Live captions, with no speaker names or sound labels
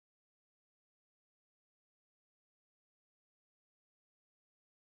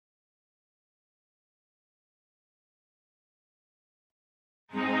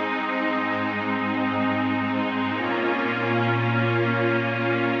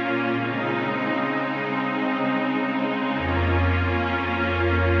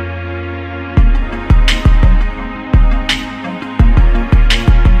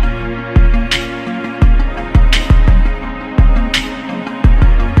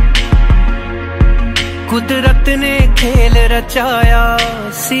कुदरत ने खेल रचाया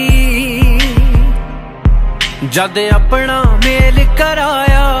सी, जद अपना मेल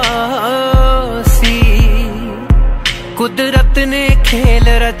कराया सी। कुदरत ने खेल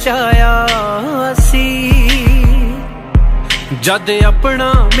रचाया सी, जद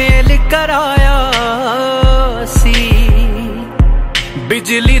अपना मेल कराया सी।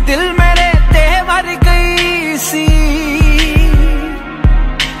 बिजली दिल मेरे ते मर गई सी,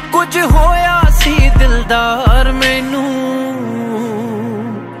 कुछ होया सी दिलदार मैनू।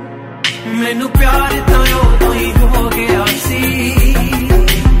 मैनू प्यार तो उदों ही हो गया सी,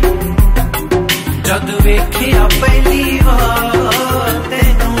 जद वेखिया पहली बार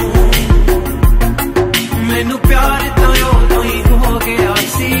तेनू। मैनू प्यार तो उदों ही हो गया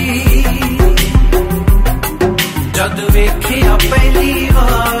सी, जद वेखिया पहली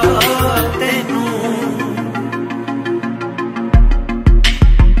बार तेनू।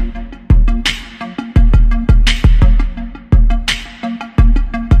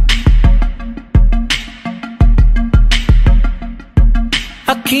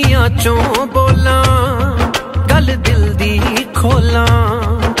 अखियां चों बोला गल दिल दी खोला,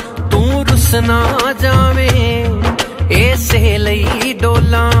 तू रुस ना जावे ऐसे लई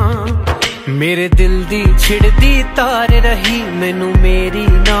डोला। मेरे दिल दी छिड़दी तार रही, मैनू मेरी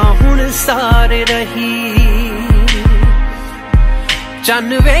ना हुण सार रही।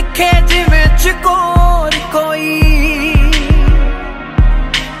 चन वेखे जिवें चकोर कोई,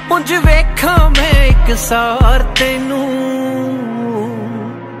 उंज वेखा मैं एक सार तेनू।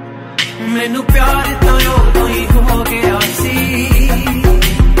 मैनू प्यार तो उदों ही हो गया सी,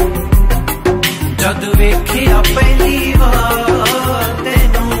 जद वेखिया पहली बार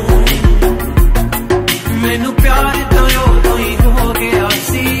तेनू। मैनू प्यार तो उदों ही हो गया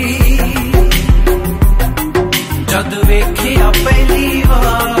सी, जद वेखिया पहली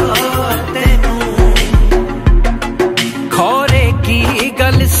बार तेनू। खौरे की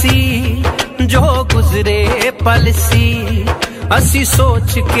गल सी जो गुजरे पल सी, असी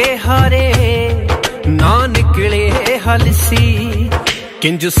सोच के हारे ना निकले हल सी।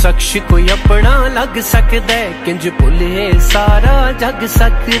 किंज शख्स कोई अपना लग सकदा है, किंज भुले सारा जग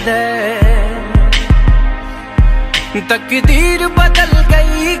सकदा है। तकदीर बदल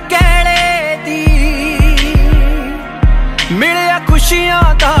गई कहड़े दी, मिलिया खुशियां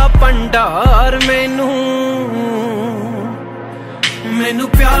दा भंडार मैनू। मैनू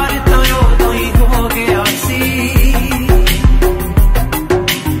प्यार तो उदों ही हो गया सी,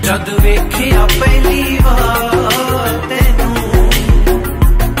 जद वेखिया पहली बार तेनू।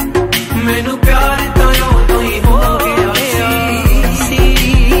 मैनू प्यार तो उदों ही हो गया सी,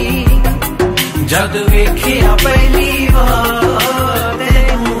 जद वेखिया पहली बार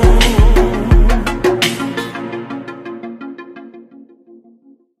तेनू।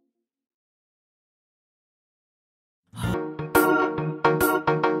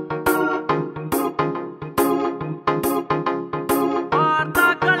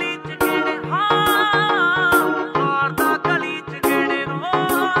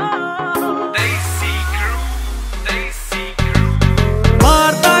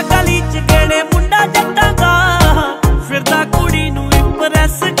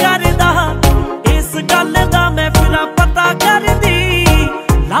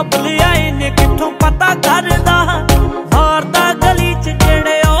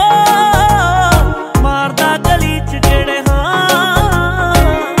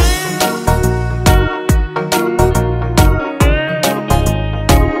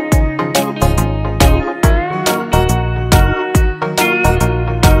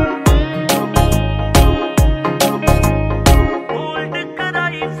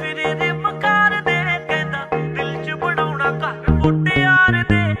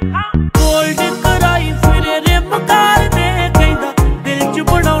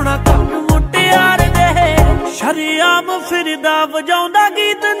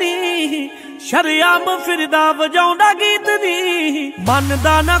 शरियाम फिरदा वजाउंदा गीत नी,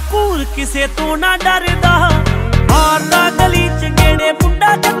 मनदा ना कूर किसे तो ना डरदा। मारदा गली च गेड़े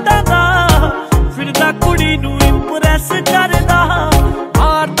मुंडा जट्टा दा, फिरदा कुड़ी नू इंप्रेस करदा।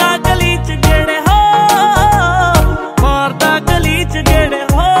 मारदा गली च गेड़े हो, मारदा गली च गेड़े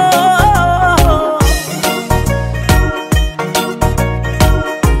हो।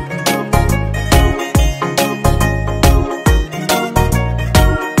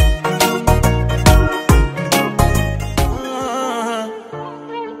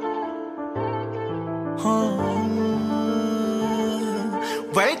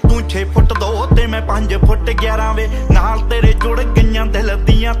 वे तू 6 फुट 2 ते मैं मैं 5 फुट 11 वे नाल तेरे जुड़ गईयां दिल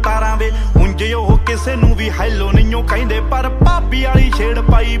दियां तारां वे उंज ओह किसे नूं भी हैलो नहीं कहंदे पर भाभी वाली छेड़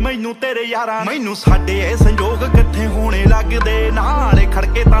पाई मैनू तेरे यारां मैनू साडे ए संजोग इकट्ठे होने लगदे नाले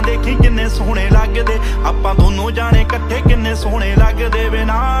खड़के तां देखी किन्ने सोहणे लगदे आपां दोनों जाने इकट्ठे किन्ने सोहणे लगदे वे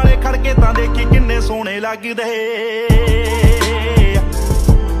नाले खड़के तां देखी किन्ने सोहणे लगदे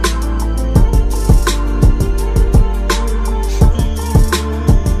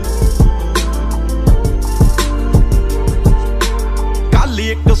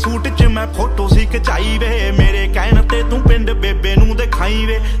एक सूट च मैं फोटो सी खचाई वे मेरे कहण ते तू पिंड बेबे नू दिखाई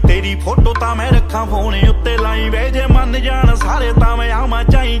वे तेरी फोटो तां मैं रखा फोन उत्ते लाई वे जे मन जान सारे तां मैं आवां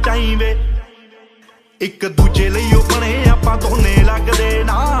चाई चाई वे एक दूजे लई ओ बने आपां दोने लगदे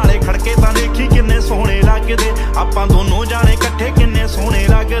नाले खड़के तां देखी किन्ने सोहणे लगदे आपां दोनों जाने इकट्ठे किन्ने सोहणे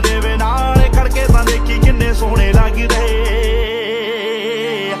लगदे वे नाले खड़के तां देखी किन्ने सोहणे लगदे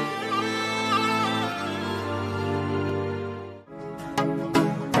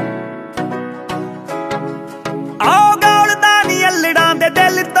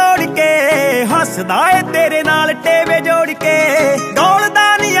दिल तोड़ के हसदा है तेरे नाल टेवे जोड़ के दौड़दा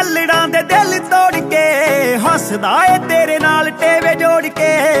नी अल्लड़ां दे दिल तोड़ के हसदा है तेरे नाल टेवे जोड़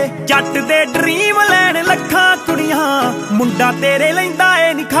के जट दे ड्रीम लैन लखां कुड़ियां मुंडा तेरे लैंदा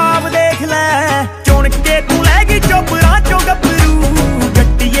है नी खाब देख लै चुन के तू लैगी चोपरां चो गभरू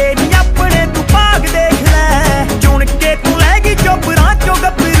जट्टिए नी अपने तू भाग देख लै चुन के तू लैगी चोपरां चो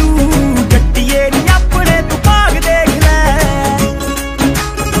गभरू जट्टिए नी अपने तू भाग देख लै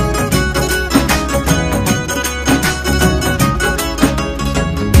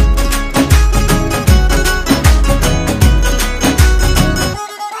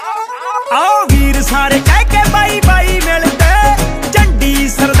सारे कह के बाई बाई मिलते झंडी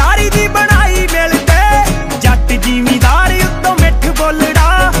सरदारी दी बनाई मिलते जट जिमीदार उत्तों मिठ बोलड़ा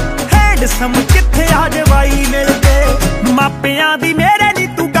हैंडसम किथे आ जवाई मिलते मापियां दी मेरे नी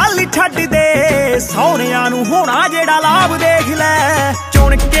तू गल छड्ड दे सौहरियां नू होना जेड़ा लाभ देख लै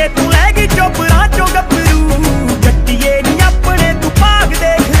चुन के तू लैगी चोपरां चो गभरू जट्टिए नी अपने तू भाग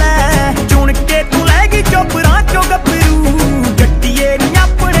देख लै चुन के तू लैगी चोपरां चो गभरू जट्टिए नी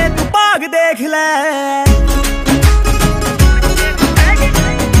अपने तू भाग देख लै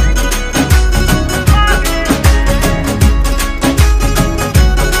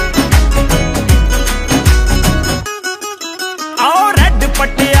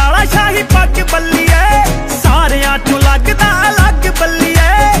शाही पग बल्लीए सारियां चों लगदा अलग बल्लीए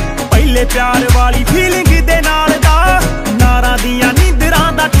पहले प्यार वाली फीलिंग दे नाल दा नारां दियां नींदरां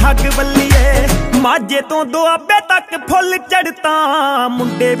दा ठग बल्लीए माझे तो दुआबे तक फुल चढ़ता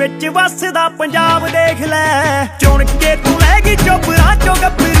मुंडे विच वसदा पंजाब देख लै चुन के तू लैगी चोपरां चो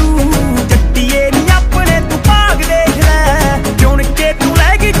गभरू जट्टिए नी अपने तू भाग देख लै चुन के तू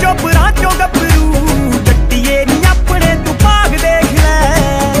लैगी चोपरां चो गभरू जट्टिए नी अपने तू भाग देख लै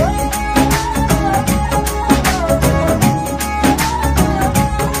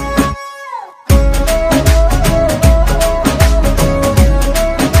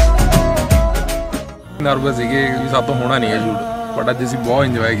नर्वस ਸੀਗੇ ਕਿ ਸਾਡੇ ਤੋਂ ਹੋਣਾ ਨਹੀਂ ਹੈ ਸ਼ੂਟ ਬਟ ਅੱਜ ਅਸੀਂ ਬਹੁਤ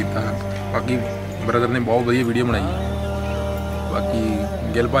ਇੰਜੋਏ ਕੀਤਾ ਬਾਕੀ ਬ੍ਰਦਰ ਨੇ ਬਹੁਤ ਵਧੀਆ ਵੀਡੀਓ ਬਣਾਈ ਬਾਕੀ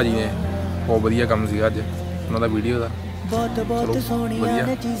ਗਿੱਲ ਭਾਜੀ ਨੇ ਬਹੁਤ ਵਧੀਆ ਕੰਮ ਸੀਗਾ ਅੱਜ ਉਹਨਾਂ ਦਾ ਵੀਡੀਓ ਦਾ बहुत सोनिया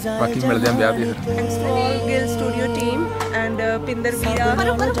ने चीज़ां बाकी मिलते हैं ब्याह पे Gill studio team and Pinder Veera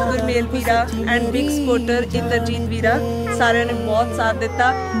Gurmel Veera and big supporter Indrajit वीरा सारे ने बहुत साथ दिता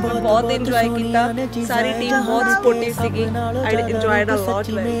बहुत इंजॉय किया सारी टीम बहुत supportive सीगी I enjoyed a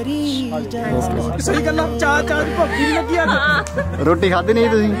lot सही गल्ला चाह चाह दी भुੱਖ ਲੱਗੀ ਆ रोटी खादी नहीं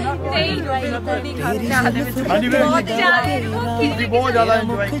तुसी नहीं चाह दे विच बहुत ज्यादा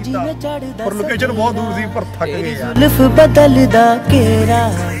एंजॉय किया पर लोकेशन बहुत दूर सी पर थक गए यार लिफ बदलदा केरा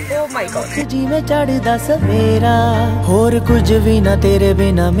ओ माय गॉड जिवें चढ़दा सवेरा होर कुछ भी ना तेरे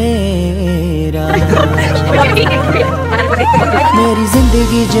बिना मेरा मेरी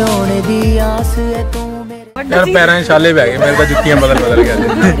जिंदगी जिउण दी आस है तू यार पैरां छाले पै गए मेरे तो जुत्तियां बदल गए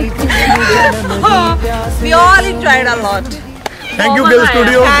we all enjoyed a lot thank you Gill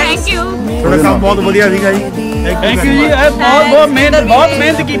studio thank you थोड़ा काम बहुत बढ़िया सीगा जी थैंक यू जी बहुत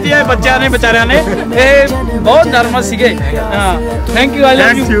मेहनत की है बच्चों ने बेचारियों ने बहुत नर्वस सीगे हां thank you I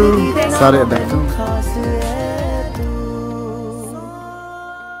love you सारे